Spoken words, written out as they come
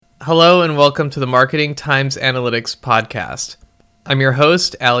Hello and welcome to the Marketing Times Analytics podcast. I'm your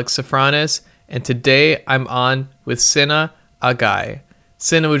host, Alex Safranis, and today I'm on with Sina, Aghaie.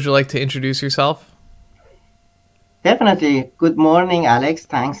 Sina, would you like to introduce yourself? Definitely. Good morning, Alex.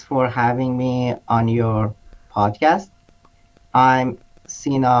 Thanks for having me on your podcast. I'm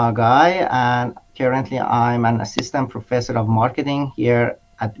Sina Aghaie, and currently I'm an assistant professor of marketing here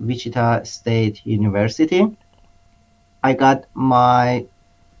at Wichita State University. I got my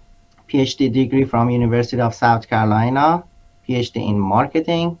PhD degree from University of South Carolina, PhD in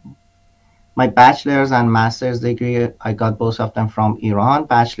marketing. My bachelor's and master's degree, I got both of them from Iran,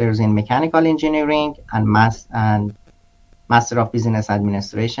 bachelor's in mechanical engineering and Master of Business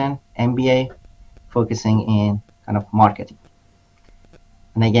Administration, MBA, focusing in kind of marketing.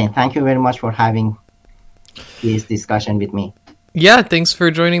 And again, thank you very much for having this discussion with me. Yeah, thanks for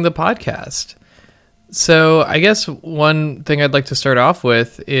joining the podcast. So, I guess one thing I'd like to start off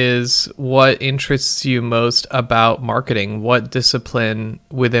with is what interests you most about marketing? What discipline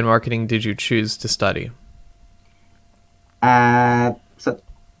within marketing did you choose to study? So,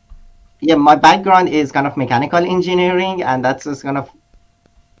 yeah, my background is kind of mechanical engineering, and that's just kind of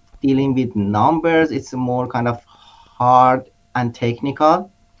dealing with numbers. It's more kind of hard and technical.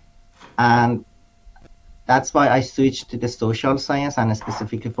 And that's why I switched to the social science and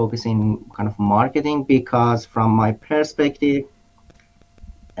specifically focusing kind of marketing because from my perspective,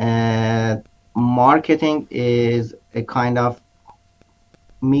 uh, marketing is a kind of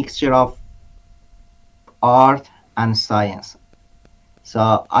mixture of art and science.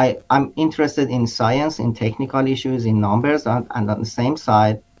 So I'm interested in science, in technical issues, in numbers, and on the same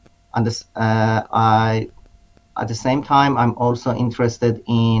side, on this, I at the same time I'm also interested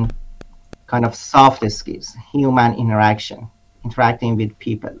in kind of soft skills, human interaction, interacting with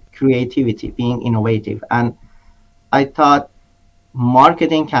people, creativity, being innovative, and I thought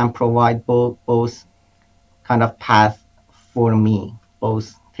marketing can provide both kind of path for me,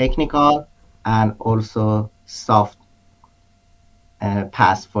 both technical and also soft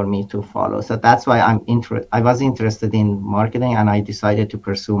path for me to follow. So that's why I was interested in marketing and I decided to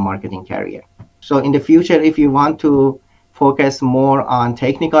pursue marketing career. So in the future, if you want to focus more on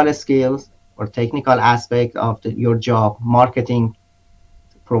technical skills or technical aspect of your job, marketing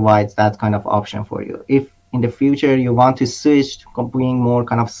provides that kind of option for you. If in the future you want to switch to being more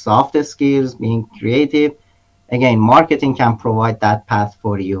kind of soft skills, being creative, again, marketing can provide that path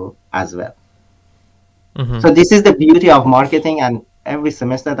for you as well. Mm-hmm. So this is the beauty of marketing, and every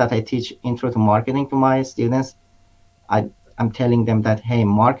semester that I teach intro to marketing to my students, I, I'm telling them that, hey,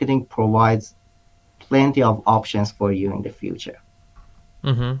 marketing provides plenty of options for you in the future.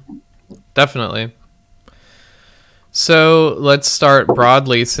 Mm-hmm. Definitely. So let's start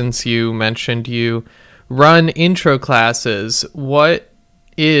broadly since you mentioned you run intro classes. What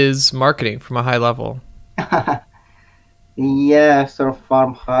is marketing from a high level? Yeah, sort of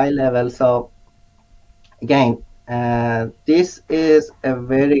from high level. So again, this is a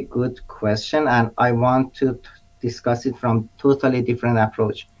very good question, and I want to discuss it from totally different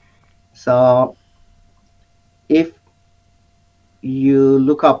approach. So if you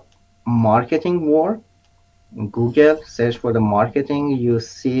look up marketing word in Google, search for the marketing, you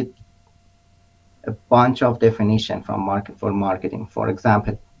see a bunch of definition from marketing. For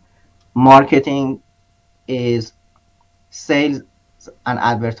example, marketing is sales and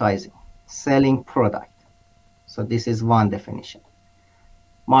advertising, selling product. So this is one definition.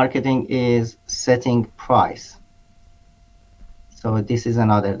 Marketing is setting price. So this is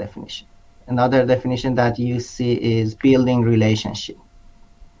another definition. Another definition that you see is building relationship.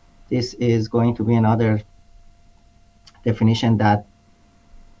 This is going to be another definition that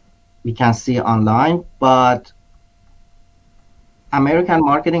we can see online, but American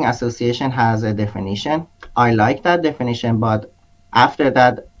Marketing Association has a definition. I like that definition, but after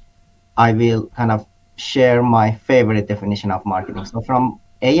that, I will kind of share my favorite definition of marketing. So from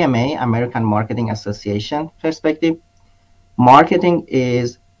AMA, American Marketing Association perspective, marketing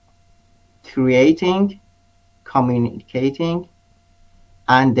is creating, communicating,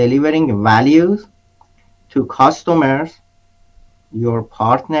 and delivering values to customers, your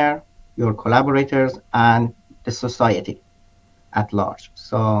partner, your collaborators, and the society at large.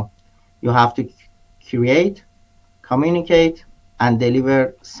 So you have to create, communicate, and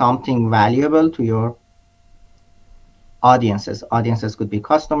deliver something valuable to your audiences. Audiences could be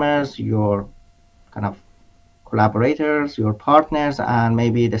customers, your kind of collaborators, your partners, and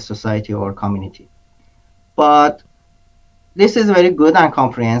maybe the society or community. But this is a very good and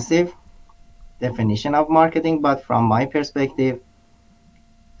comprehensive definition of marketing. But from my perspective,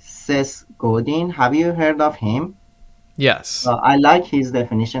 Seth Godin, have you heard of him? Yes. I like his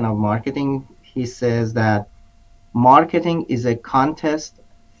definition of marketing. He says that marketing is a contest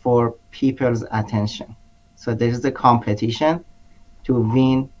for people's attention. So there is a competition to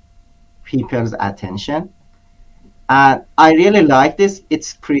win people's attention. And I really like this.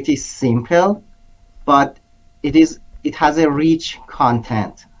 It's pretty simple, but it has a rich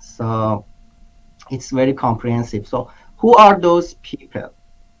content. So it's very comprehensive. So who are those people?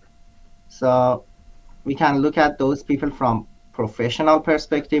 So we can look at those people from professional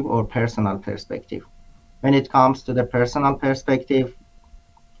perspective or personal perspective. When it comes to the personal perspective,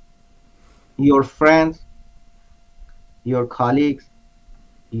 your friends, your colleagues,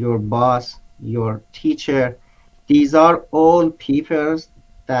 your boss, your teacher, these are all people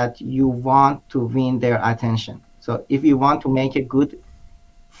that you want to win their attention. So if you want to make a good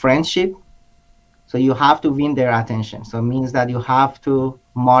friendship, so you have to win their attention. So it means that you have to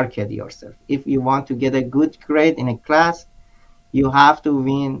market yourself. If you want to get a good grade in a class, you have to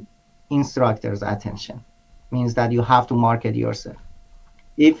win instructors' attention. Means that you have to market yourself.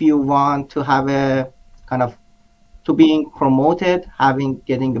 If you want to have a kind of to being promoted,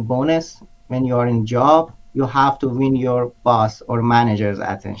 getting a bonus when you are in job, you have to win your boss or manager's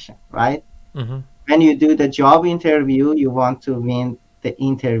attention, right? Mm-hmm. When you do the job interview, you want to win the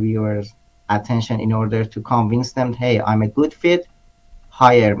interviewer's attention in order to convince them, hey, I'm a good fit,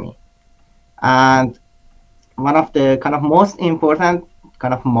 hire me. And one of the kind of most important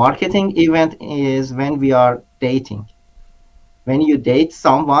kind of marketing event is when we are dating. When you date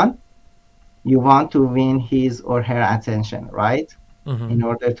someone, you want to win his or her attention, right? Mm-hmm. In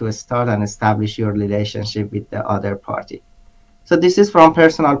order to start and establish your relationship with the other party. So this is from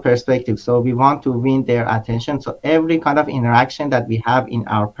personal perspective. So we want to win their attention. So every kind of interaction that we have in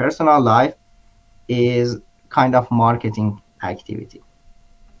our personal life is kind of marketing activity.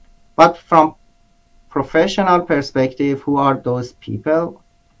 But from professional perspective, who are those people?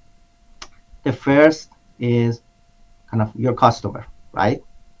 The first is kind of your customer, right?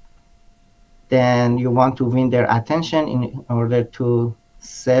 Then you want to win their attention in order to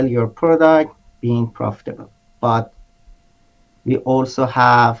sell your product, being profitable. But we also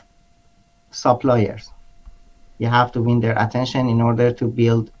have suppliers. You have to win their attention in order to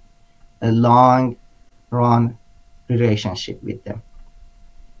build a long run relationship with them,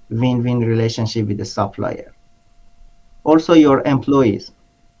 win-win relationship with the supplier. Also your employees.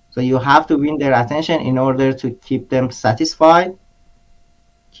 So you have to win their attention in order to keep them satisfied,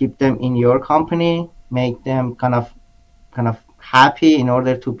 keep them in your company, make them kind of happy in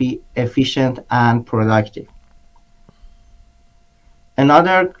order to be efficient and productive.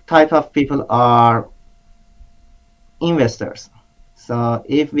 Another type of people are investors. So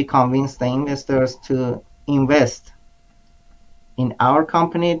if we convince the investors to invest in our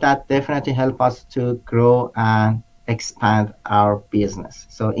company, that definitely help us to grow and expand our business.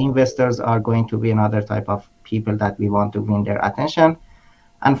 So investors are going to be another type of people that we want to win their attention.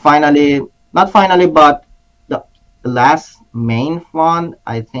 And finally, not finally, but the last main one,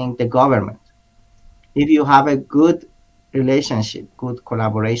 I think the government. If you have a good relationship, good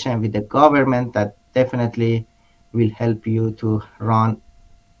collaboration with the government, that definitely will help you to run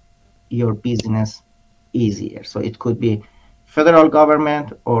your business easier. So it could be federal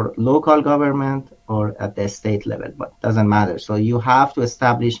government or local government or at the state level, but doesn't matter. So you have to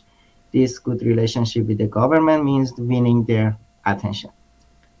establish this good relationship with the government means winning their attention.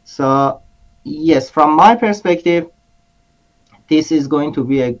 So yes, from my perspective, this is going to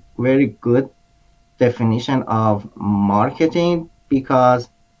be a very good definition of marketing because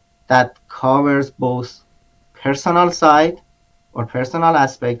that covers both personal side or personal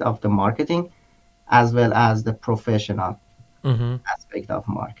aspect of the marketing as well as the professional Mm-hmm. aspect of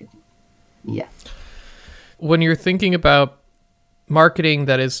marketing. Yeah. When you're thinking about marketing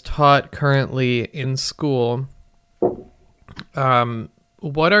that is taught currently in school,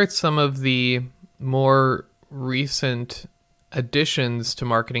 what are some of the more recent additions to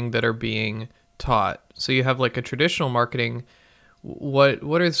marketing that are being taught? So you have like a traditional marketing. What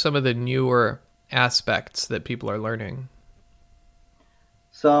are some of the newer aspects that people are learning?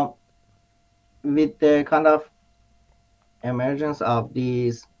 So with the kind of emergence of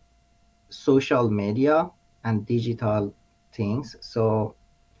these social media and digital things, so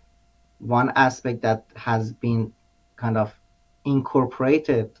one aspect that has been kind of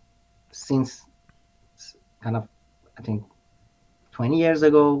incorporated since kind of I think 20 years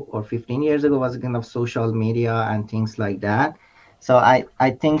ago or 15 years ago was kind of social media and things like that. So I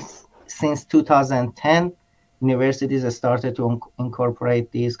think since 2010, universities started to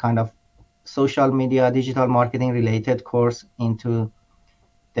incorporate these kind of social media, digital marketing related course into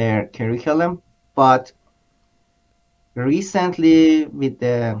their curriculum. But Recently, with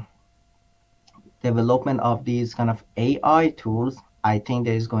the development of these kind of AI tools, I think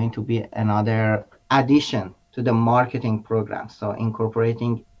there is going to be another addition to the marketing program. So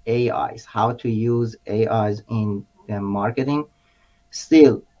incorporating AIs, how to use AIs in the marketing.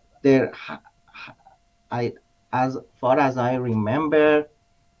 Still, there, I, as far as I remember,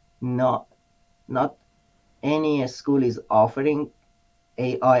 not not any school is offering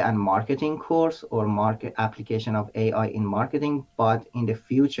AI and marketing course or market application of AI in marketing, but in the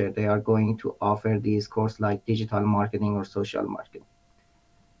future they are going to offer these courses like digital marketing or social marketing.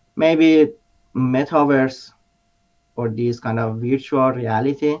 Maybe metaverse or these kind of virtual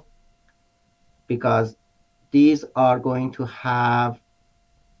reality, because these are going to have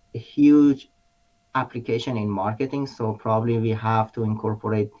a huge application in marketing. So probably we have to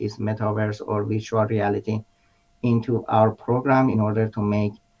incorporate this metaverse or virtual reality into our program in order to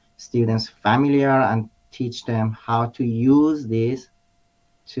make students familiar and teach them how to use this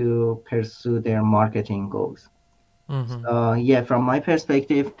to pursue their marketing goals. Mm-hmm. So yeah, from my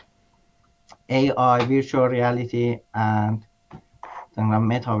perspective, AI, virtual reality, and the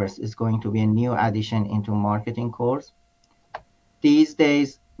metaverse is going to be a new addition into marketing course. These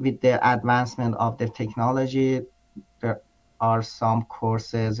days, with the advancement of the technology, there are some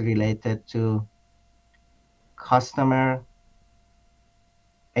courses related to customer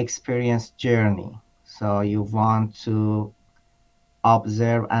experience journey. So you want to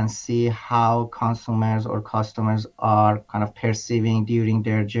observe and see how consumers or customers are kind of perceiving during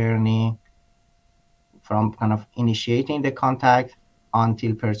their journey from kind of initiating the contact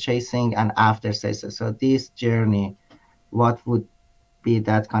until purchasing and after sales. So this journey, what would be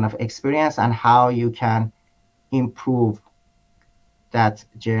that kind of experience and how you can improve that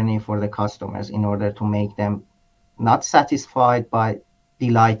journey for the customers in order to make them not satisfied but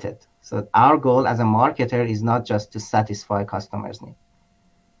delighted. So our goal as a marketer is not just to satisfy customers' needs.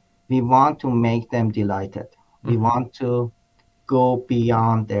 We want to make them delighted. We Mm-hmm. want to go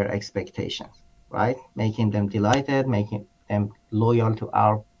beyond their expectations, right? Making them delighted, making them loyal to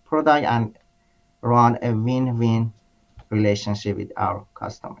our product, and run a win-win relationship with our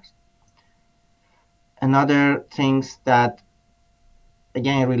customers. Another things that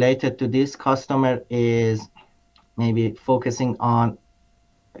again related to this customer is maybe focusing on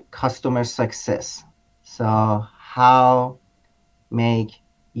customer success. So how make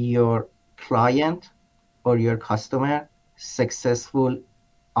your client or your customer successful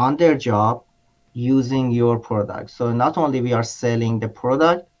on their job using your product. So not only we are selling the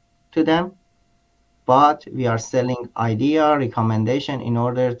product to them, but we are selling idea, recommendation in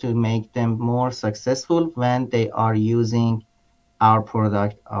order to make them more successful when they are using our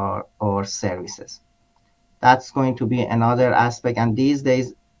product or services. That's going to be another aspect. And these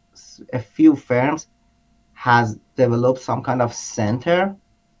days, a few firms has developed some kind of center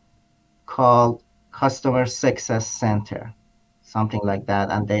called customer success center, something like that,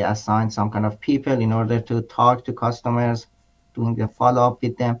 and they assign some kind of people in order to talk to customers, doing the follow up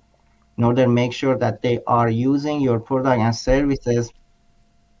with them in order to make sure that they are using your product and services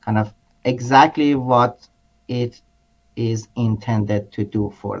kind of exactly what it is intended to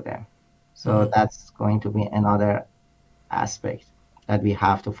do for them. So Mm-hmm. that's going to be another aspect that we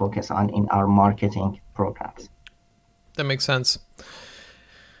have to focus on in our marketing programs. That makes sense.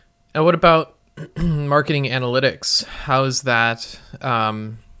 And what about marketing analytics? How is that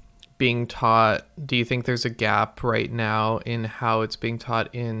being taught? Do you think there's a gap right now in how it's being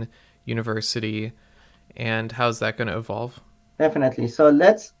taught in university, and how's that going to evolve? Definitely. So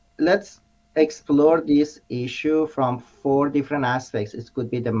let's explore this issue from four different aspects. It could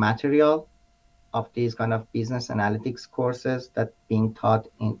be the material of these kind of business analytics courses that being taught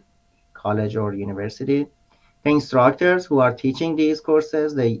in college or university, the instructors who are teaching these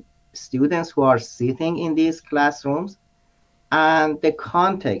courses, the students who are sitting in these classrooms, and the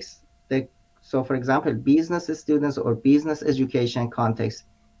context. So, for example, business students or business education context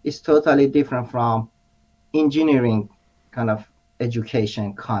is totally different from engineering kind of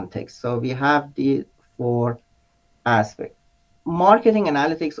education context. So we have the four aspects. Marketing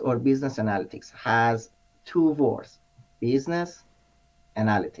analytics or business analytics has two words: business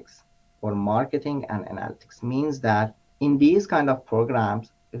analytics or marketing and analytics. Means that in these kind of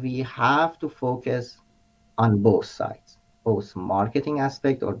programs, we have to focus on both sides, both marketing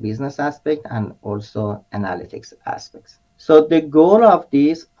aspect or business aspect and also analytics aspects. So the goal of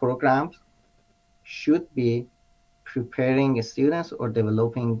these programs should be preparing students or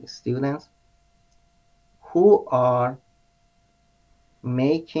developing students who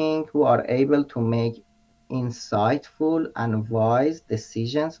who are able to make insightful and wise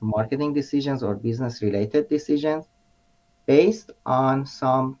decisions, marketing decisions or business related decisions based on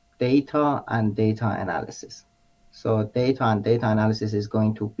some data and data analysis. So data and data analysis is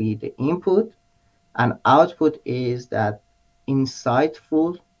going to be the input, and output is that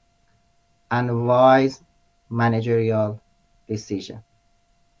insightful and wise managerial decision.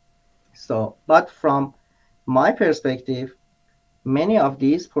 So, but from my perspective, many of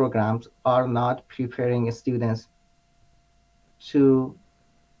these programs are not preparing students to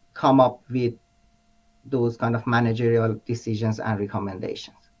come up with those kind of managerial decisions and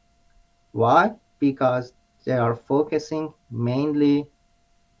recommendations. Why? Because they are focusing mainly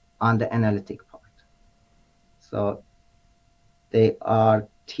on the analytic part. So they are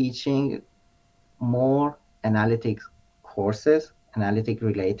teaching more analytics courses, analytic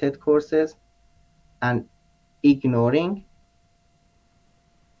related courses, and ignoring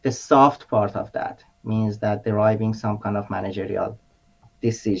the soft part of that means that deriving some kind of managerial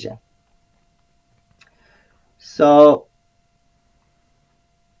decision. So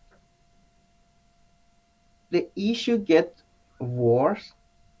the issue gets worse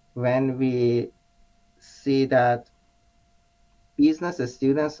when we see that business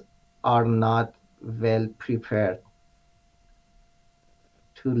students are not well prepared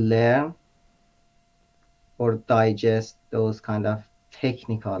to learn or digest those kind of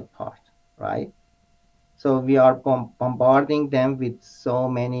technical part, right? So we are bombarding them with so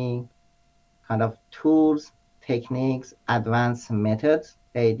many kind of tools, techniques, advanced methods.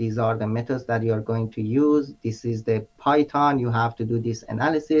 Hey, these are the methods that you are going to use. This is the Python. You have to do this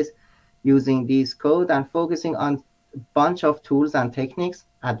analysis using this code and focusing on a bunch of tools and techniques,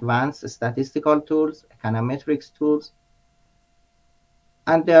 advanced statistical tools, econometrics tools,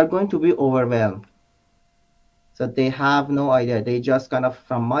 and they are going to be overwhelmed. So they have no idea. They just kind of,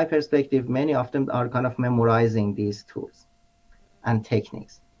 from my perspective, many of them are kind of memorizing these tools and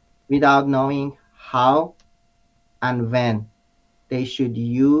techniques without knowing how and when they should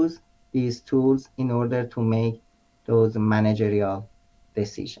use these tools in order to make those managerial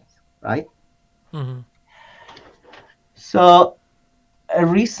decisions, right? Hmm. So a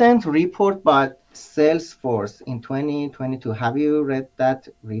recent report by Salesforce in 2022, have you read that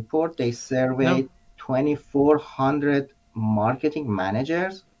report? They No. surveyed 2,400 marketing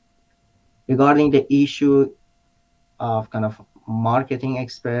managers regarding the issue of kind of marketing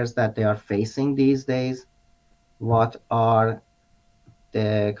experts that they are facing these days. What are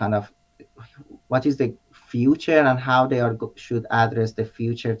the kind of what is the future and how they are should address the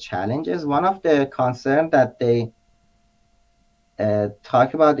future challenges. One of the concern that they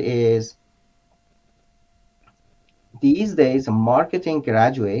talk about is these days marketing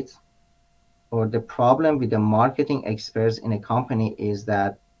graduates, or the problem with the marketing experts in a company is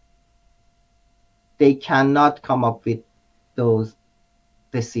that they cannot come up with those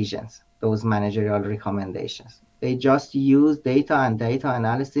decisions, those managerial recommendations. They just use data and data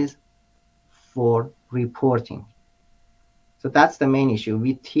analysis for reporting. So that's the main issue.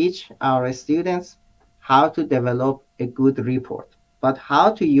 We teach our students how to develop a good report, but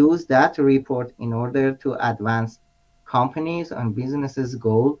how to use that report in order to advance companies and businesses'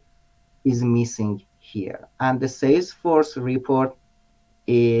 goal is missing here. And the Salesforce report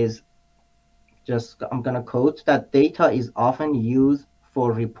is just, I'm going to quote that data is often used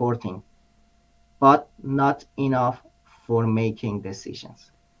for reporting, but not enough for making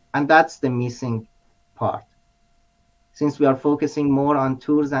decisions. And that's the missing part. Since we are focusing more on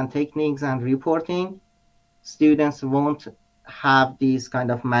tools and techniques and reporting, students won't have this kind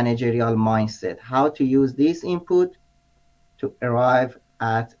of managerial mindset, how to use this input to arrive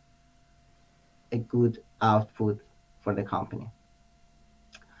at a good output for the company.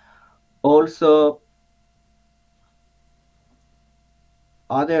 Also,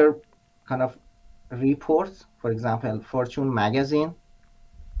 other kind of reports, for example, Fortune magazine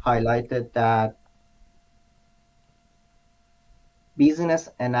highlighted that business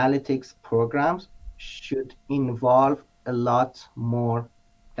analytics programs should involve a lot more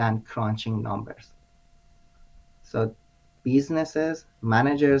than crunching numbers. So businesses,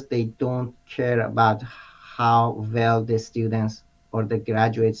 managers, they don't care about how well the students or the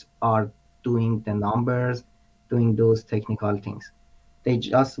graduates are doing the numbers, doing those technical things. They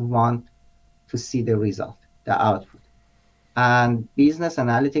just want to see the result, the output. And business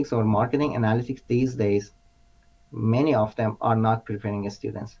analytics or marketing analytics these days, many of them are not preparing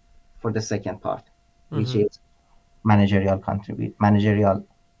students for the second part, which Hmm. is managerial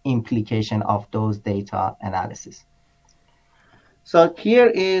implication of those data analysis. So here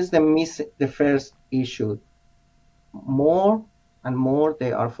is the first issue. More and more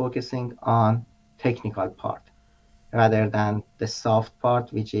they are focusing on technical part rather than the soft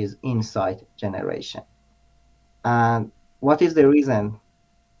part, which is insight generation. And What is the reason?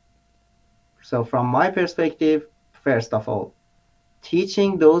 So from my perspective, first of all,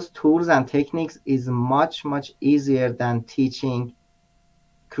 teaching those tools and techniques is much, much easier than teaching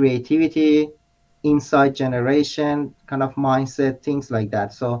creativity, insight generation, kind of mindset, things like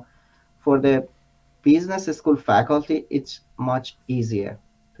that. So for the business school faculty, it's much easier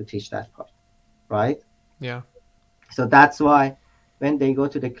to teach that part, right? Yeah. So that's why when they go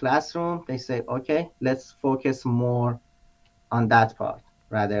to the classroom, they say, okay, let's focus more on that part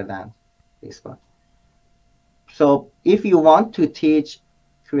rather than this part. So if you want to teach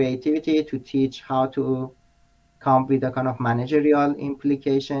creativity, to teach how to come with a kind of managerial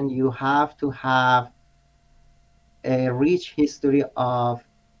implication, you have to have a rich history of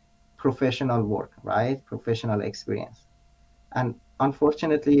professional work, right? Professional experience. And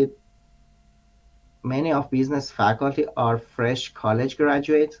unfortunately, many of business faculty are fresh college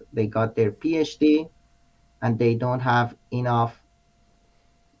graduates. They got their PhD and they don't have enough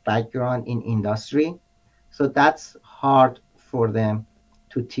background in industry. So that's hard for them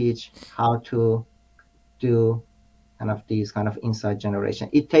to teach how to do kind of these kind of insight generation.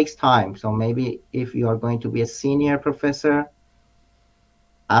 It takes time. So maybe if you are going to be a senior professor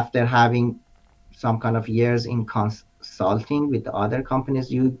after having some kind of years in consulting with other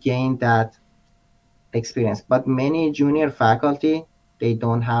companies, you gain that experience. But many junior faculty, they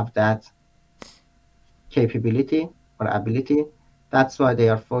don't have that capability or ability. That's why they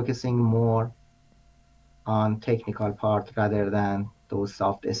are focusing more on technical part rather than those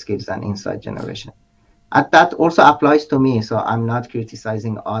soft skills and insight generation. And that also applies to me. So I'm not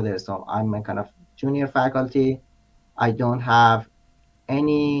criticizing others. So I'm a kind of junior faculty. I don't have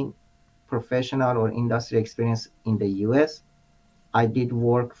any professional or industry experience in the US. I did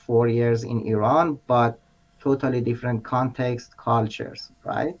work 4 years in Iran, but totally different context, cultures,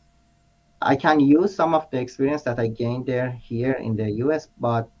 right? I can use some of the experience that I gained there here in the US,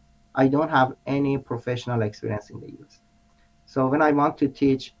 but I don't have any professional experience in the US. So when I want to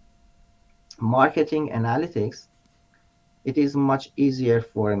teach marketing analytics, it is much easier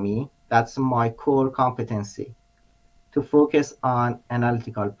for me. That's my core competency to focus on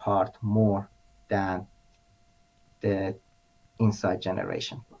analytical part more than the insight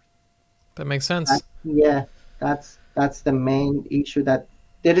generation part. That makes And sense. yeah, that's the main issue that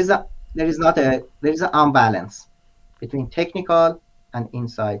there is a there is an unbalance between technical and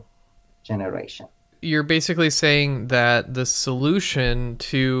insight generation. You're basically saying that the solution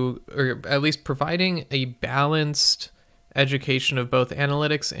to, or at least providing a balanced education of both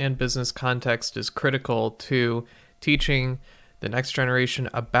analytics and business context, is critical to teaching the next generation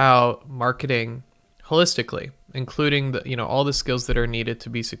about marketing holistically, including the all the skills that are needed to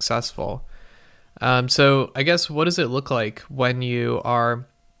be successful. So I guess, what does it look like when you are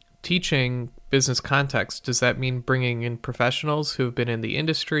teaching business context? Does that mean bringing in professionals who have been in the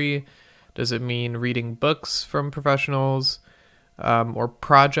industry? Does it mean reading books from professionals, or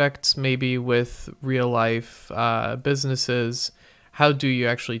projects maybe with real life businesses? How do you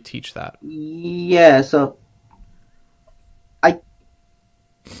actually teach that? Yeah, so I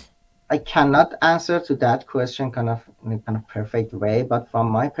I cannot answer to that question kind of in a kind of perfect way, but from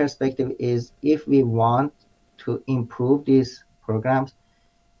my perspective is if we want to improve these programs,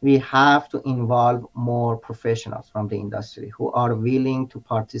 we have to involve more professionals from the industry who are willing to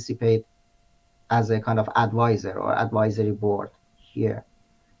participate as a kind of advisor or advisory board here.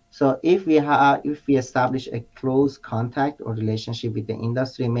 So if we establish a close contact or relationship with the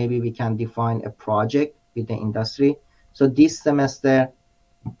industry, maybe we can define a project with the industry. So this semester,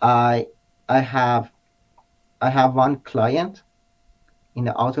 I I have I have one client in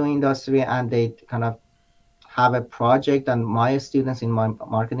the auto industry, and they kind of have a project, and my students in my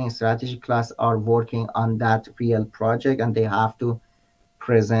marketing strategy class are working on that real project, and they have to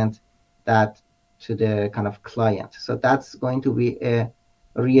present that to the kind of client. So that's going to be a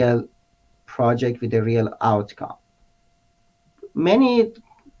real project with a real outcome. Many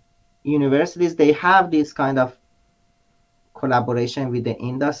universities, they have this kind of collaboration with the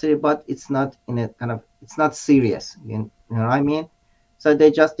industry, but it's not in a kind of it's not serious. You know what I mean? So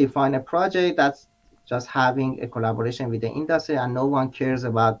they just define a project that's just having a collaboration with the industry, and no one cares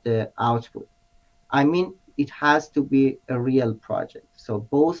about the output. I mean, it has to be a real project. So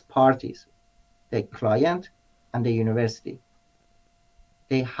both parties, the client and the university,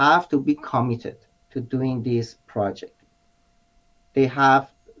 they have to be committed to doing this project. They have,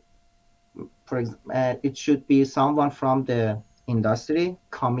 it should be someone from the industry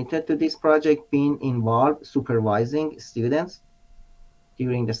committed to this project, being involved, supervising students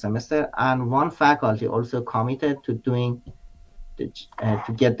during the semester, and one faculty also committed to doing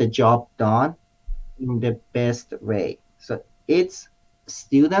to get the job done in the best way. So it's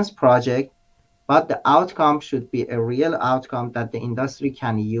students' project, but the outcome should be a real outcome that the industry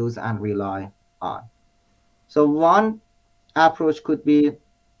can use and rely on. So one approach could be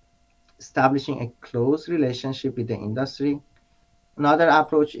establishing a close relationship with the industry. Another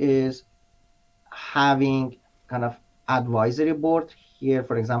approach is having kind of advisory board. Here,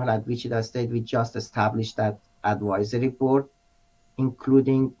 for example, at Wichita State, we just established that advisory board,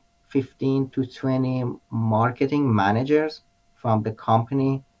 including 15 to 20 marketing managers from the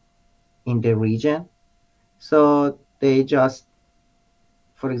company in the region. So they just,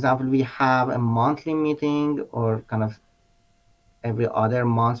 for example, we have a monthly meeting, or kind of every other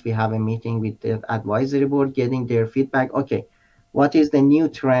month we have a meeting with the advisory board, getting their feedback. Okay, what is the new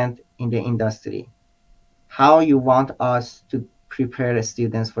trend in the industry? How you want us to prepare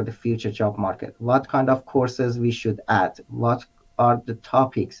students for the future job market? What kind of courses we should add? What are the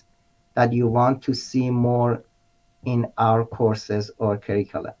topics that you want to see more in our courses or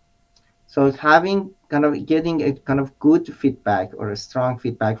curricula? So having kind of getting a kind of good feedback or a strong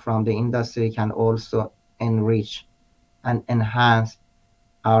feedback from the industry can also enrich and enhance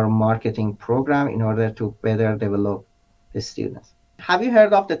our marketing program in order to better develop the students. Have you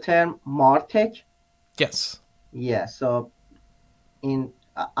heard of the term MarTech? Yes. Yeah, so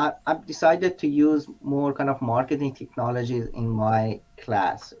I've decided to use more kind of marketing technologies in my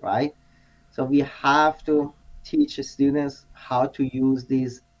class, right? So we have to teach students how to use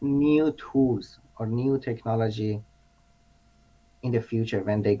these new tools or new technology in the future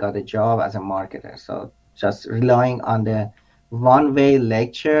when they got a job as a marketer. So just relying on the one way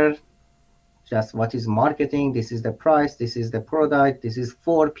lecture, just what is marketing, this is the price, this is the product, this is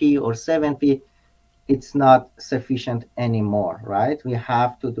 4P or 7P, it's not sufficient anymore, right? We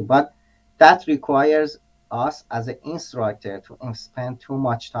have to do, but that requires us as an instructor to spend too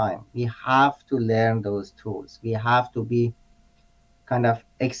much time. We have to learn those tools. We have to be kind of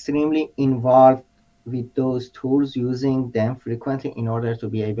extremely involved with those tools, using them frequently in order to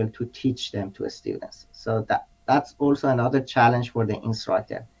be able to teach them to students. So that's also another challenge for the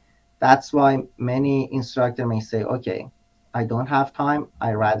instructor. That's why many instructors may say, okay, I don't have time.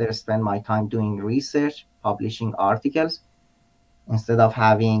 I rather spend my time doing research, publishing articles, instead of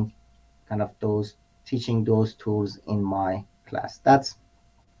having kind of those teaching those tools in my class. That's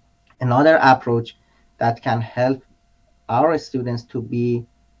another approach that can help our students to be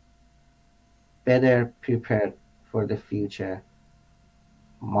better prepared for the future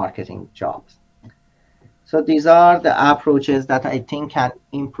marketing jobs. So these are the approaches that I think can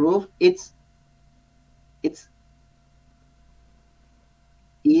improve. It's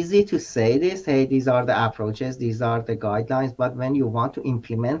easy to say this, hey, these are the approaches, these are the guidelines, but when you want to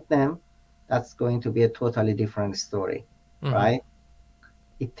implement them, that's going to be a totally different story, Mm-hmm. right?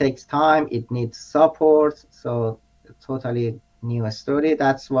 It takes time, it needs support, so a totally new story.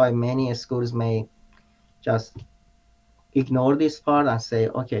 That's why many schools may just ignore this part and say,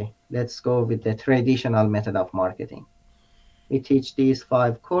 okay, let's go with the traditional method of marketing. We teach these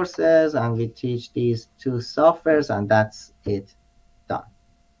 5 courses and we teach these 2 softwares, and that's it, done.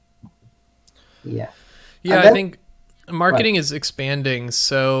 Yeah. Yeah, And I then, think right. marketing is expanding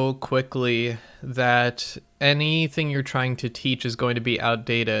so quickly that anything you're trying to teach is going to be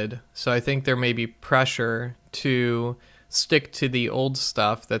outdated. So I think there may be pressure to stick to the old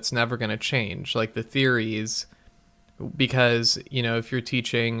stuff that's never going to change, like the theories, because, if you're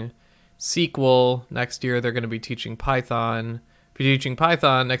teaching SQL, next year they're going to be teaching Python. If you're teaching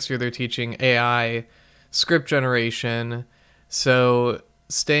Python, next year they're teaching AI, script generation. So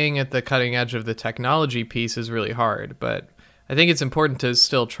staying at the cutting edge of the technology piece is really hard, but I think it's important to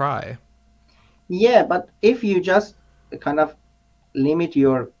still try. Yeah, but if you just kind of limit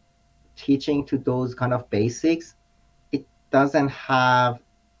your teaching to those kind of basics, it doesn't have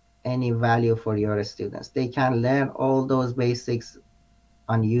any value for your students. They can learn all those basics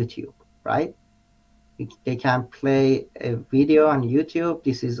on YouTube, right? They can play a video on YouTube.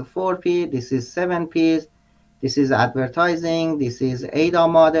 This is a 4P, this is 7Ps, this is advertising, this is ADA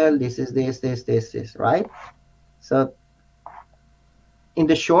model, this is this, right? So in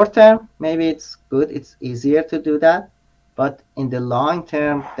the short term, maybe it's good, it's easier to do that. But in the long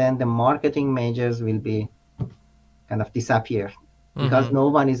term, then the marketing majors will be kind of disappear, because Mm-hmm. no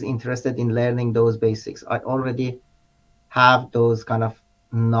one is interested in learning those basics. I already have those kind of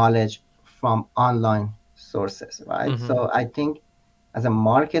knowledge from online sources, right? Mm-hmm. So I think as a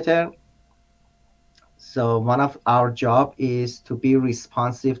marketer, so one of our job is to be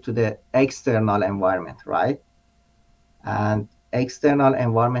responsive to the external environment, right? And external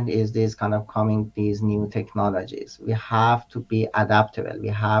environment is this kind of coming these new technologies. We have to be adaptable. We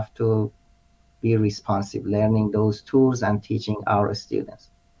have to be responsive, learning those tools and teaching our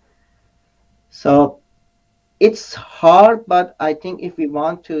students. So it's hard, but I think if we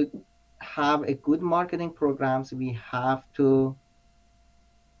want to have a good marketing programs, we have to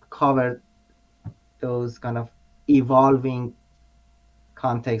cover those kind of evolving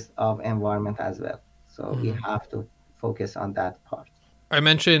context of environment as well. So we Mhm. have to focus on that part. I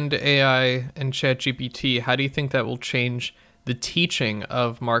mentioned AI and ChatGPT. How do you think that will change the teaching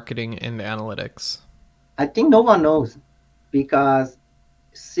of marketing and analytics? I think no one knows because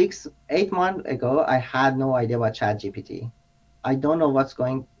 8 months ago, I had no idea about ChatGPT. I don't know what's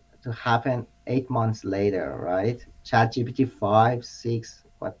going to happen 8 months later, right? ChatGPT 5, 6,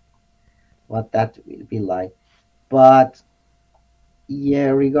 what that will be like. But yeah,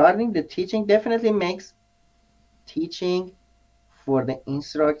 regarding the teaching, definitely makes teaching for the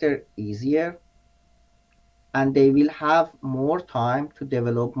instructor easier, and they will have more time to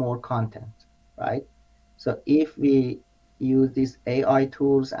develop more content, right? So if we use these AI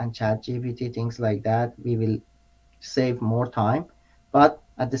tools and ChatGPT, things like that, we will save more time. But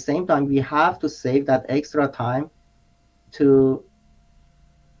at the same time, we have to save that extra time to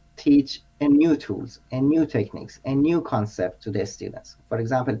teach a new tools, a new techniques, a new concept to the students. For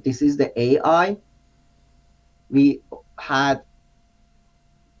example, this is the AI. We had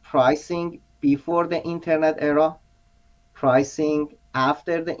pricing before the internet era, pricing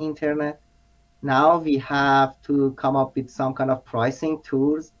after the internet. Now we have to come up with some kind of pricing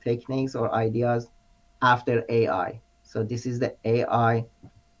tools, techniques, or ideas after AI. So this is the AI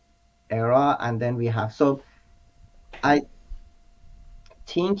era, and then we have. So I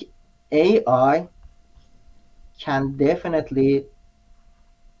think AI can definitely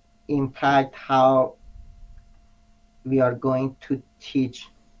impact how we are going to teach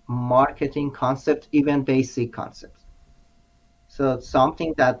marketing concepts, even basic concepts. So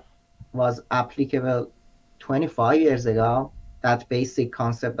something that was applicable 25 years ago, that basic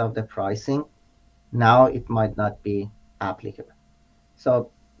concept of the pricing, now it might not be applicable.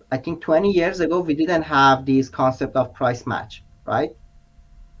 So I think 20 years ago, we didn't have this concept of price match, right?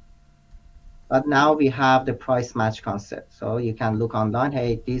 But now we have the price match concept. So you can look online,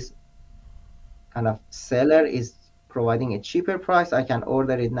 hey, this kind of seller is providing a cheaper price. I can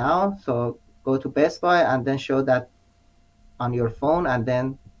order it now. So go to Best Buy and then show that on your phone, and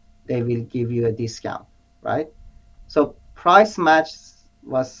then they will give you a discount, right? So price match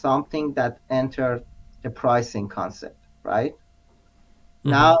was something that entered the pricing concept, right?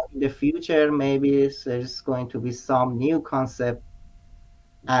 Mm-hmm. Now in the future, maybe there's going to be some new concept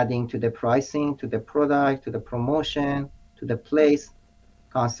adding to the pricing, to the product, to the promotion, to the place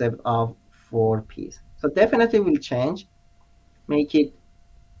concept of 4Ps. So definitely will change, make it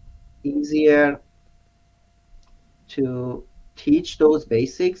easier to teach those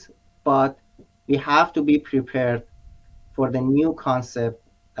basics, but we have to be prepared for the new concept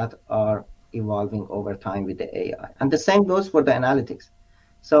that are evolving over time with the AI. And the same goes for the analytics.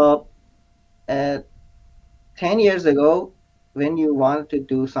 So uh, 10 years ago, when you wanted to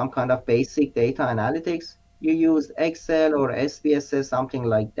do some kind of basic data analytics, you use Excel or SPSS, something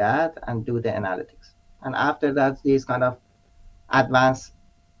like that, and do the analytics. And after that, these kind of advanced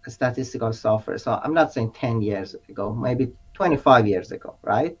statistical software. So I'm not saying 10 years ago, maybe 25 years ago,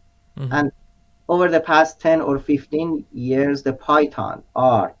 right? Mm-hmm. And over the past 10 or 15 years, the Python,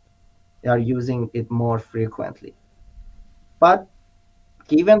 R, they are using it more frequently. But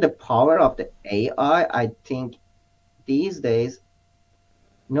given the power of the AI, I think these days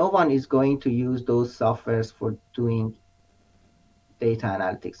no one is going to use those softwares for doing data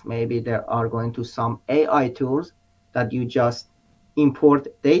analytics. Maybe there are going to some AI tools that you just import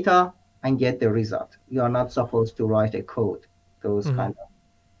data and get the result. You are not supposed to write a code, those Mm-hmm. kind of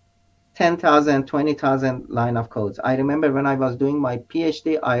 10,000, 20,000 line of codes. I remember when I was doing my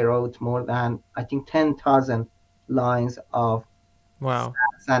PhD, I wrote more than, I think, 10,000 lines of Wow.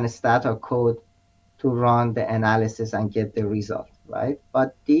 stats and stata code to run the analysis and get the result, right?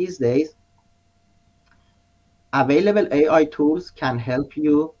 But these days, available AI tools can help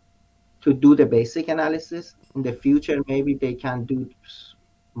you to do the basic analysis. In the future, maybe they can do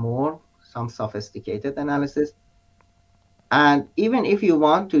more, some sophisticated analysis. And even if you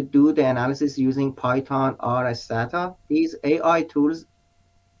want to do the analysis using Python or Stata, these AI tools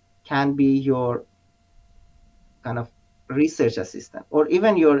can be your kind of research assistant or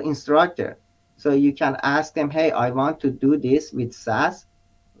even your instructor. So you can ask them, hey, I want to do this with SAS.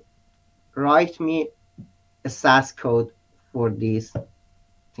 Write me a SAS code for these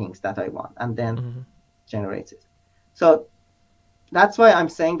things that I want, and then Mm-hmm. generates it. So that's why I'm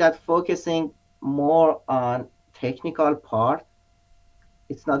saying that focusing more on technical part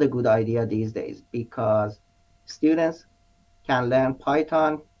it's not a good idea these days because students can learn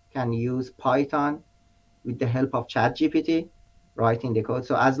Python, can use Python with the help of ChatGPT, writing the code.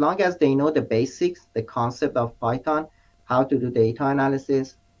 So as long as they know the basics, the concept of Python, how to do data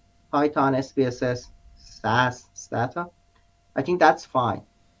analysis, Python, SPSS, SAS, Stata, I think that's fine.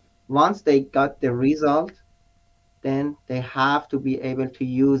 Once they got the result, then they have to be able to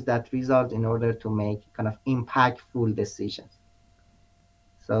use that result in order to make kind of impactful decisions.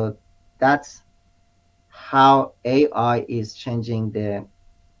 So that's how AI is changing the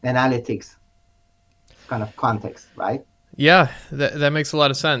analytics kind of context, right? Yeah, that makes a lot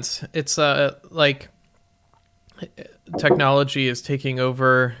of sense. It's like technology is taking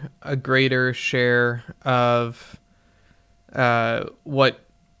over a greater share of what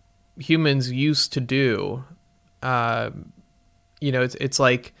humans used to do. Uh, it's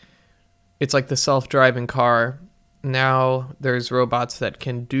like the self-driving car. Now there's robots that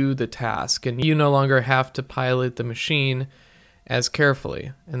can do the task, and you no longer have to pilot the machine as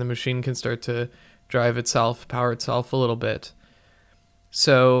carefully, and the machine can start to drive itself, power itself a little bit.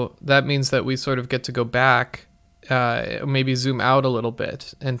 So that means that we sort of get to go back, maybe zoom out a little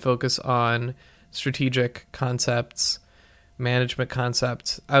bit and focus on strategic concepts, management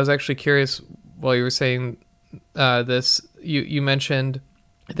concepts. I was actually curious while you were saying this. You mentioned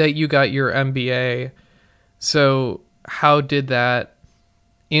that you got your MBA. So how did that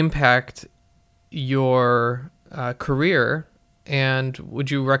impact your career? And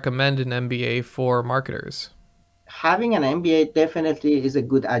would you recommend an MBA for marketers? Having an MBA definitely is a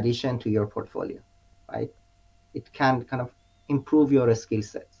good addition to your portfolio, right? It can kind of improve your skill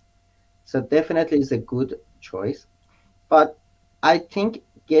sets. So definitely is a good choice. But I think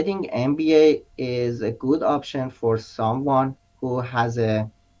getting MBA is a good option for someone who has a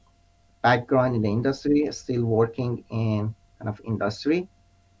background in the industry, still working in kind of industry,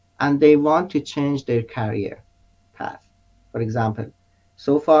 and they want to change their career path. For example,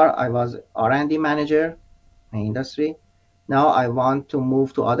 so far I was R&D manager in industry. Now I want to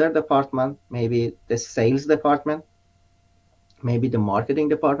move to other department, maybe the sales department, maybe the marketing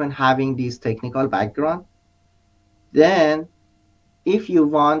department, having this technical background. Then if you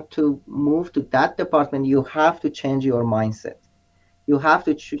want to move to that department, you have to change your mindset. You have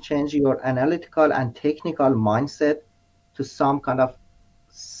to change your analytical and technical mindset to some kind of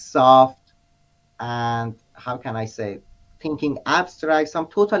soft and how can I say, thinking abstract, some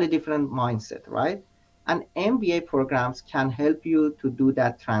totally different mindset, right? And MBA programs can help you to do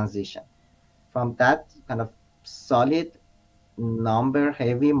that transition from that kind of solid number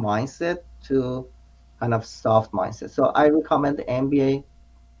heavy mindset to kind of soft mindset. So I recommend MBA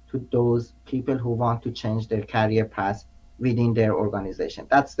to those people who want to change their career path within their organization.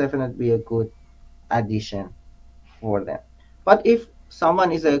 That's definitely a good addition for them. But if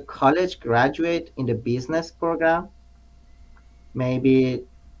someone is a college graduate in the business program, maybe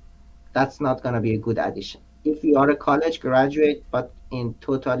that's not going to be a good addition. If you are a college graduate but in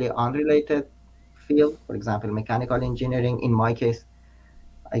totally unrelated field, for example, mechanical engineering, in my case,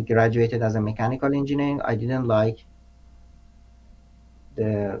 I graduated as a mechanical engineering. I didn't like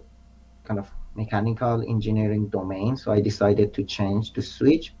the kind of mechanical engineering domain, so I decided to change to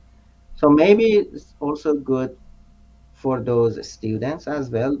switch. So maybe it's also good for those students as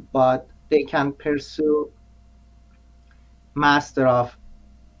well, but they can pursue master of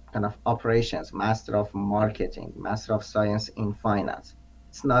kind of operations, master of marketing, master of science in finance.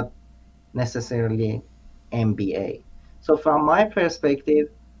 It's not necessarily MBA. So from my perspective,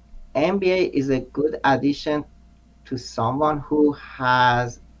 MBA is a good addition to someone who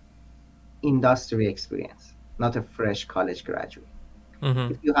has industry experience, not a fresh college graduate.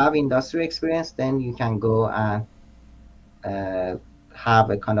 Mm-hmm. If you have industry experience, then you can go and uh, have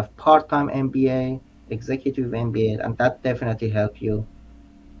a kind of part-time MBA, executive MBA, and that definitely help you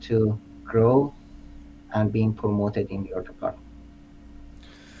to grow and being promoted in your department.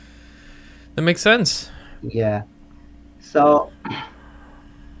 That makes sense. Yeah. So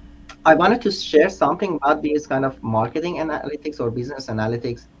I wanted to share something about these kind of marketing analytics or business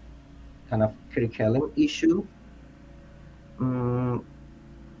analytics kind of curriculum issue. Mm,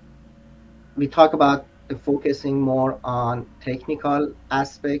 we talk about focusing more on technical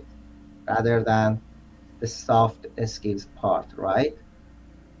aspect rather than the soft skills part, right?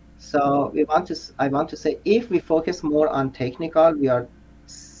 So I want to say, if we focus more on technical, we are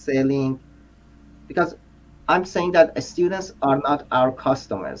selling because I'm saying that students are not our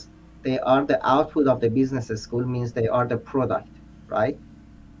customers. They are the output of the business school, means they are the product, right?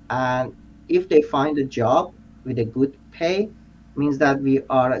 And if they find a job with a good pay, means that we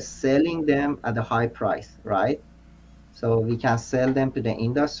are selling them at a high price, right? So we can sell them to the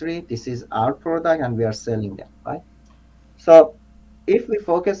industry. This is our product and we are selling them, right? So if we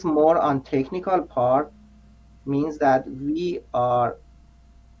focus more on technical part, means that we are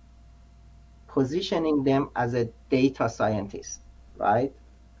positioning them as a data scientist, right?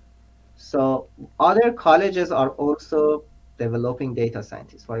 So other colleges are also developing data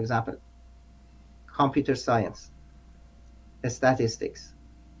scientists. For example, computer science, statistics,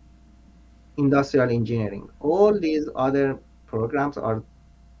 industrial engineering. All these other programs are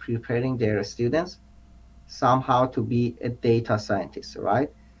preparing their students somehow to be a data scientist, right?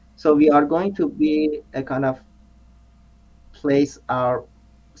 So we are going to be a kind of place our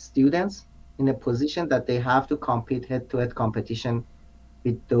students in a position that they have to compete head-to-head competition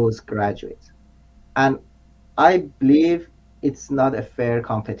with those graduates. And I believe it's not a fair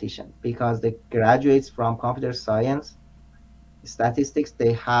competition because the graduates from computer science, statistics,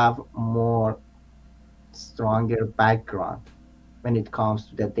 they have more stronger background when it comes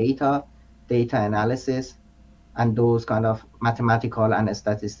to the data analysis, and those kind of mathematical and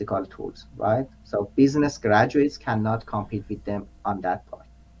statistical tools, right? So business graduates cannot compete with them on that part.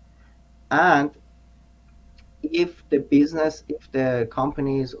 And if the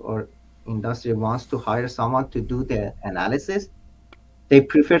companies or industry wants to hire someone to do the analysis, they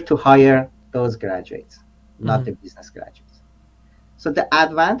prefer to hire those graduates, not Hmm. the business graduates. So the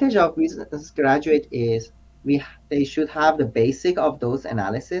advantage of business graduate is they should have the basic of those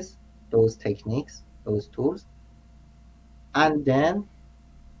analysis, those techniques, those tools, and then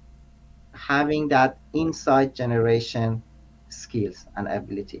having that insight generation skills and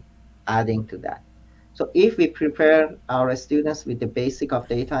ability adding to that. So if we prepare our students with the basic of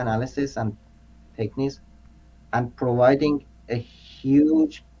data analysis and techniques and providing a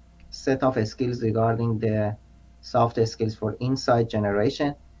huge set of skills regarding the soft skills for insight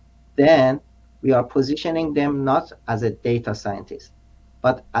generation, then we are positioning them not as a data scientist,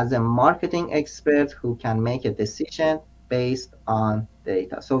 but as a marketing expert who can make a decision based on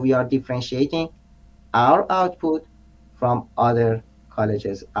data. So we are differentiating our output from other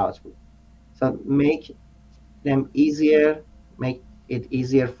colleges' output. So make it easier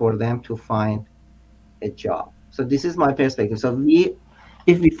for them to find a job. So this is my perspective.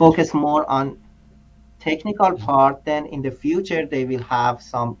 If we focus more on technical part, then in the future they will have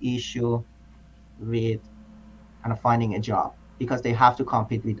some issue with kind of finding a job because they have to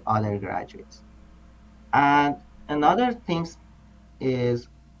compete with other graduates. And another thing is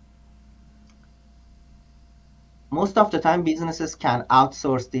most of the time businesses can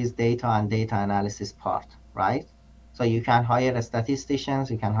outsource this data and data analysis part, right? So you can hire a statisticians,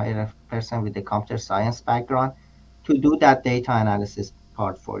 you can hire a person with a computer science background to do that data analysis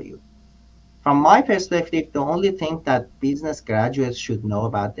part for you. From my perspective, the only thing that business graduates should know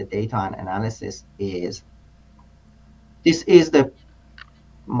about the data and analysis is this is the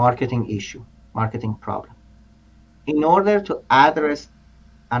marketing issue, marketing problem. In order to address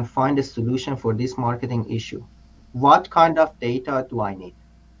and find a solution for this marketing issue, what kind of data do I need?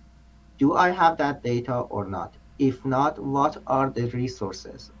 Do I have that data or not? If not, what are the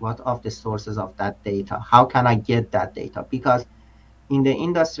resources? What are the sources of that data? How can I get that data? Because in the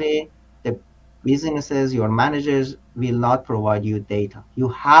industry, the businesses, your managers will not provide you data. You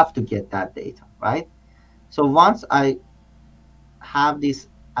have to get that data, right? So once I have this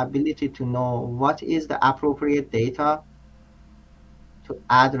ability to know what is the appropriate data to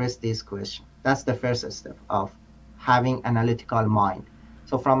address this question, that's the first step of having analytical mind.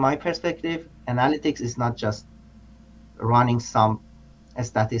 So from my perspective, analytics is not just running some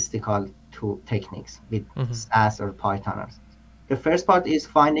statistical techniques with Hmm. SAS or Python. The first part is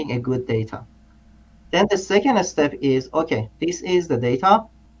finding a good data. Then the second step is, okay, this is the data.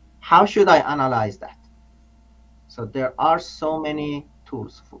 How should I analyze that? So there are so many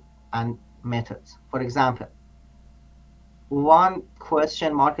tools and methods. For example, one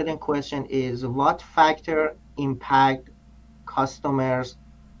question, marketing question is what factor impact customers'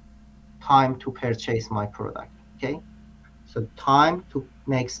 time to purchase my product? Okay. So time to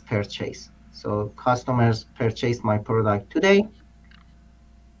next purchase. So customers purchase my product today.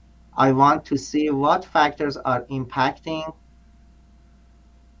 I want to see what factors are impacting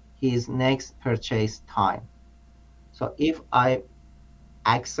his next purchase time. So if I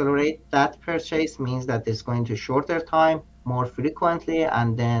accelerate that purchase means that it's going to shorter time, more frequently,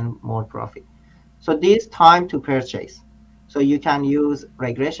 and then more profit. So this time to purchase. So you can use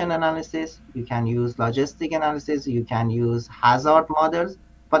regression analysis, you can use logistic analysis, you can use hazard models,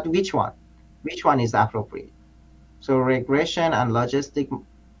 but which one? Which one is appropriate? So regression and logistic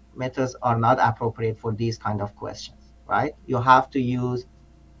methods are not appropriate for these kind of questions, right? You have to use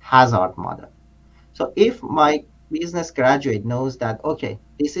hazard model. So if my business graduate knows that, okay,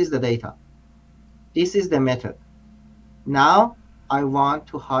 this is the data, this is the method. Now I want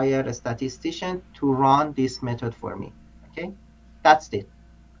to hire a statistician to run this method for me. Okay, that's it.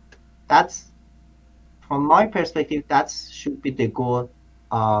 That's from my perspective, that should be the goal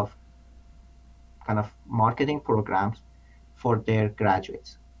of kind of marketing programs for their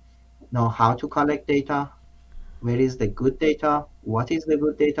graduates. Know how to collect data, where is the good data, what is the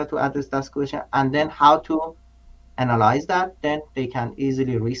good data to address that question, and then how to analyze that. Then they can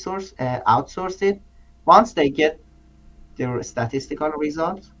easily outsource it. Once they get their statistical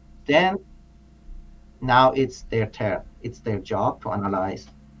results, then now it's their turn. It's their job to analyze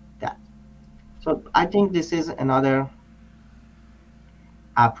that. So I think this is another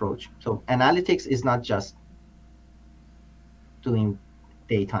approach. So analytics is not just doing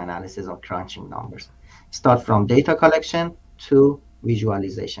data analysis or crunching numbers. Start from data collection to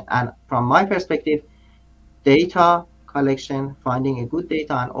visualization. And from my perspective, data collection, finding a good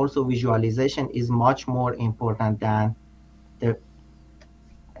data, and also visualization is much more important than the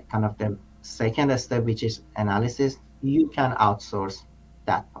kind of the second step, which is analysis. You can outsource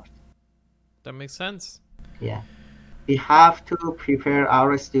that part. That makes sense. Yeah. We have to prepare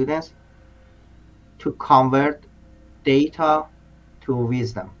our students to convert data to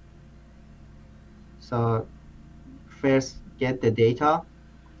wisdom. So first get the data,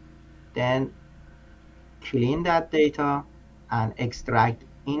 then clean that data and extract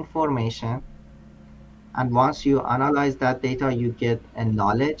information. And once you analyze that data, you get a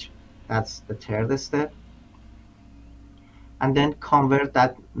knowledge. That's the third step. And then convert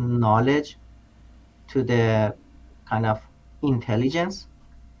that knowledge to the kind of intelligence.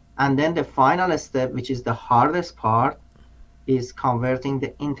 And then the final step, which is the hardest part, is converting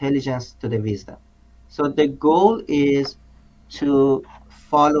the intelligence to the wisdom. So the goal is to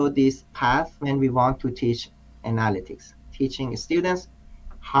follow this path when we want to teach analytics, teaching students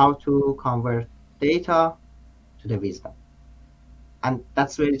how to convert data to the wisdom. And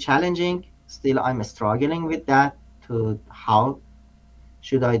that's very challenging. Still, I'm struggling with that to how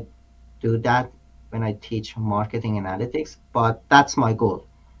should I do that when I teach marketing analytics, but that's my goal.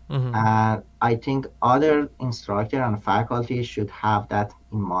 Mm-hmm. And I think other instructor and faculty should have that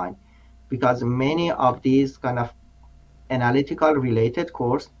in mind because many of these kind of analytical related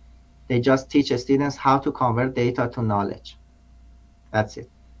course, they just teach students how to convert data to knowledge. That's it.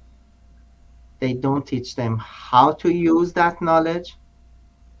 They don't teach them how to use that knowledge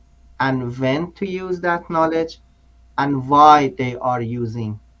and when to use that knowledge and why they are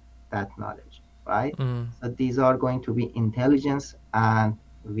using that knowledge, right? Mm. So these are going to be intelligence and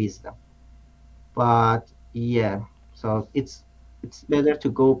wisdom. But yeah, so it's better to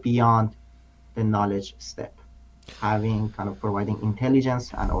go beyond the knowledge step, having kind of providing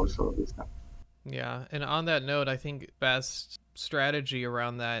intelligence and also wisdom. Yeah, and on that note, I think best strategy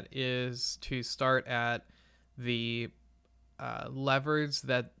around that is to start at the levers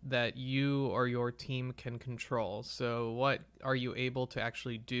that you or your team can control. So, what are you able to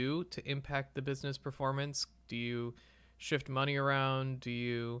actually do to impact the business performance? Do you shift money around? Do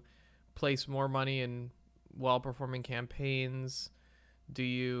you place more money in well-performing campaigns? Do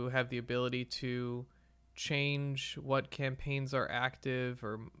you have the ability to change what campaigns are active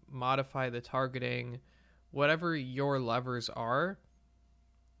or modify the targeting? Whatever your levers are,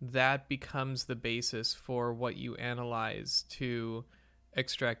 that becomes the basis for what you analyze to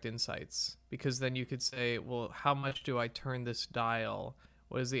extract insights. Because then you could say, well, how much do I turn this dial?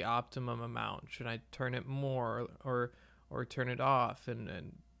 What is the optimum amount? Should I turn it more or turn it off?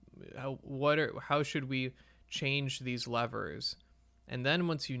 And how should we change these levers? And then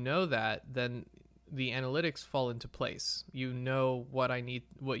once you know that, then the analytics fall into place. You know what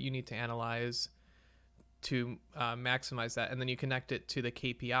you need to analyze to maximize that, and then you connect it to the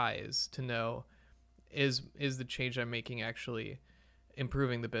KPIs to know is the change I'm making actually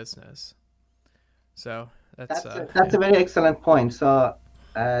improving the business. So that's That's a very excellent point. So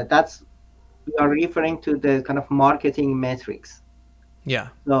that's we are referring to the kind of marketing metrics. yeah.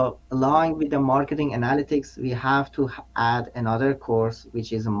 So along with the marketing analytics, we have to add another course,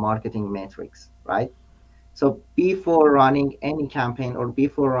 which is marketing metrics, right? So before running any campaign or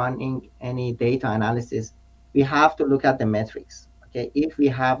before running any data analysis, we have to look at the metrics. Okay, if we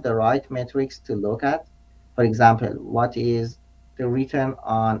have the right metrics to look at, for example, what is the return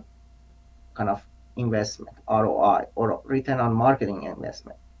on kind of investment, ROI, or return on marketing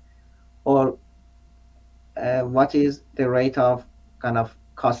investment, or what is the rate of kind of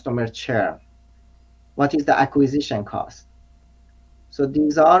customer churn, what is the acquisition cost. So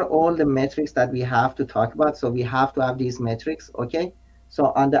these are all the metrics that we have to talk about. So we have to have these metrics. Okay.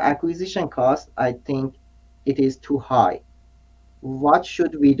 So on the acquisition cost, I think it is too high. What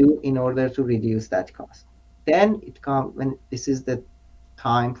should we do in order to reduce that cost? Then it comes when this is the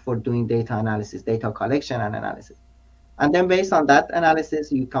time for doing data analysis, data collection and analysis. And then based on that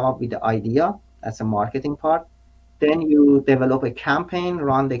analysis, you come up with the idea. That's a marketing part. Then you develop a campaign,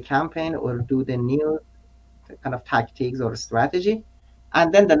 run the campaign, or do the new kind of tactics or strategy.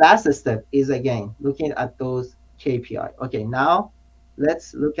 And then the last step is again looking at those KPI. Okay, now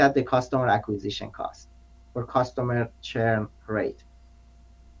let's look at the customer acquisition cost or customer churn rate.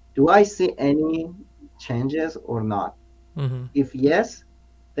 Do I see any changes or not? Mm-hmm. If yes,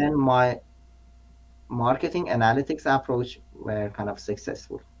 then my marketing analytics approach were kind of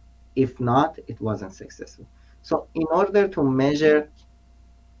successful. If not, it wasn't successful. So in order to measure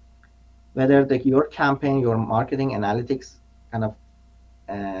whether your campaign, your marketing analytics kind of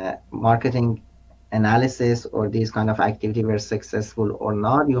marketing analysis or these kind of activity were successful or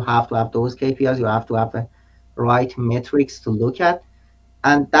not, you have to have those KPIs, you have to have the right metrics to look at.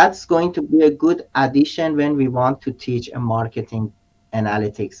 And that's going to be a good addition when we want to teach a marketing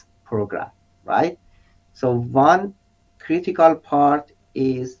analytics program, right? So one critical part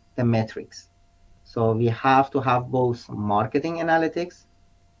is the metrics. So we have to have both marketing analytics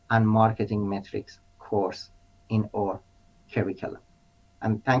and marketing metrics course in our curriculum.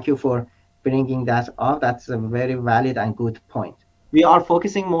 And thank you for bringing that up. That's a very valid and good point. We are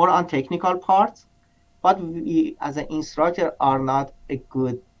focusing more on technical parts, but we, as an instructor, are not a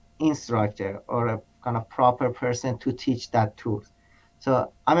good instructor or a kind of proper person to teach that tool.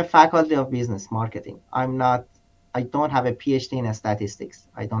 So I'm a faculty of business marketing. I don't have a PhD in statistics.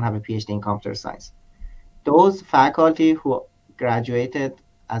 I don't have a PhD in computer science. Those faculty who graduated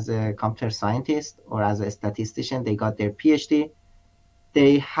as a computer scientist or as a statistician, they got their PhD,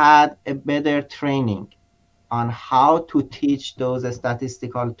 they had a better training on how to teach those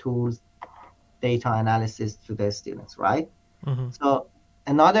statistical tools, data analysis to the students, right? Mm-hmm. So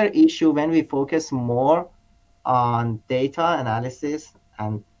another issue when we focus more on data analysis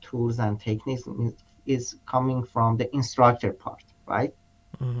and tools and techniques is coming from the instructor part, right?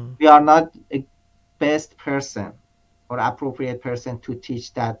 Mm-hmm. We are not a best person or appropriate person to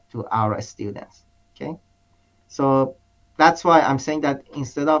teach that to our students, okay? So that's why I'm saying that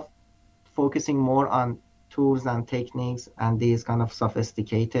instead of focusing more on tools and techniques and these kind of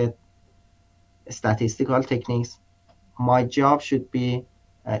sophisticated statistical techniques, my job should be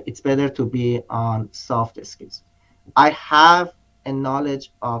it's better to be on soft skills. I have a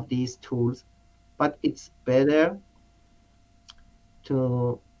knowledge of these tools, but it's better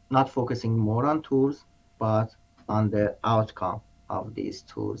to not focusing more on tools, but on the outcome of these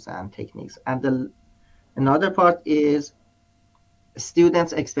tools and techniques. And another part is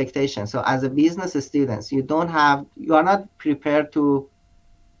students' expectation. So as a business students, you are not prepared to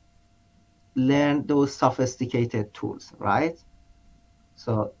learn those sophisticated tools, right?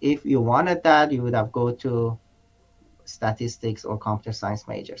 So if you wanted that, you would have go to statistics or computer science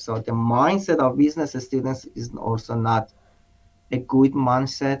major. So the mindset of business students is also not a good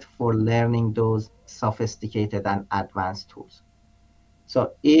mindset for learning those sophisticated and advanced tools.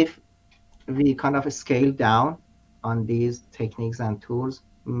 So if we kind of scale down on these techniques and tools,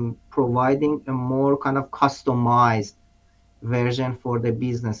 providing a more kind of customized version for the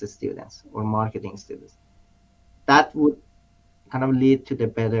business students or marketing students, that would kind of lead to the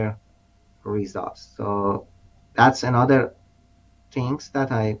better results. So that's another things that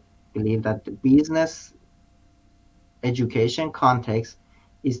I believe that the business education context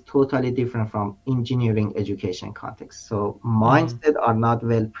is totally different from engineering education context. So Mm-hmm. mindset are not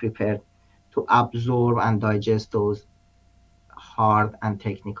well prepared to absorb and digest those hard and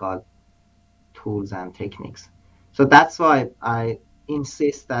technical tools and techniques. So that's why I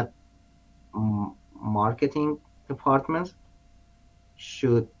insist that marketing departments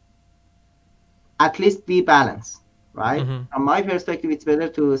should at least be balanced, right? Mm-hmm. From my perspective, it's better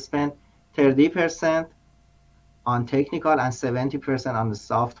to spend 30% on technical and 70% on the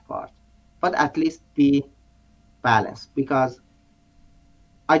soft part, but at least be balanced because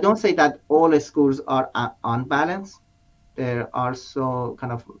I don't say that all schools are unbalanced. There are so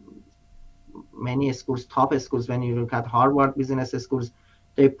kind of many schools, top schools, when you look at Harvard Business Schools,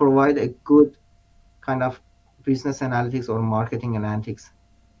 they provide a good kind of business analytics or marketing analytics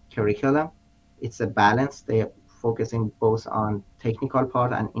curriculum. It's a balance. They are focusing both on technical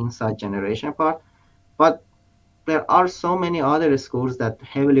part and insight generation part. But there are so many other schools that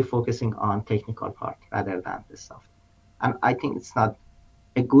heavily focusing on technical part rather than the soft. And I think it's not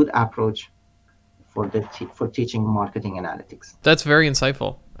a good approach for for teaching marketing analytics. That's very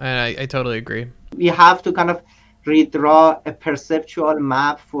insightful, and I totally agree. We have to kind of redraw a perceptual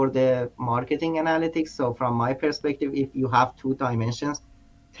map for the marketing analytics. So from my perspective, if you have two dimensions,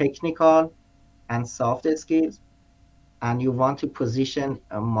 technical and soft skills, and you want to position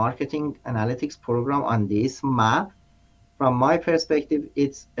a marketing analytics program on this map, from my perspective,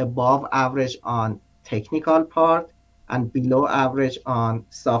 it's above average on technical part and below average on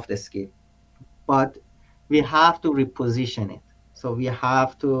soft skill. But we have to reposition it. So we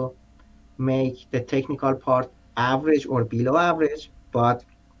have to make the technical part average or below average, but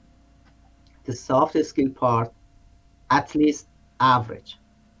the soft skill part at least average.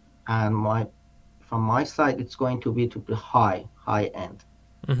 And from my side, it's going to be high end.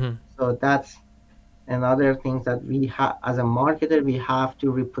 Mm-hmm. So that's another thing that we have as a marketer, we have to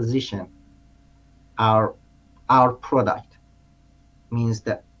reposition our our product. Means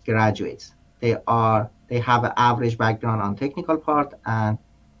that graduates, they have an average background on technical part and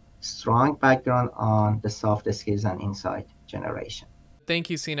strong background on the soft skills and insight generation. Thank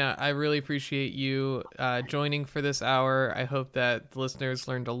you, Sina. I really appreciate you joining for this hour. I hope that the listeners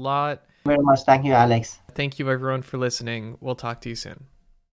learned a lot. Very much. Thank you, Alex. Thank you, everyone, for listening. We'll talk to you soon.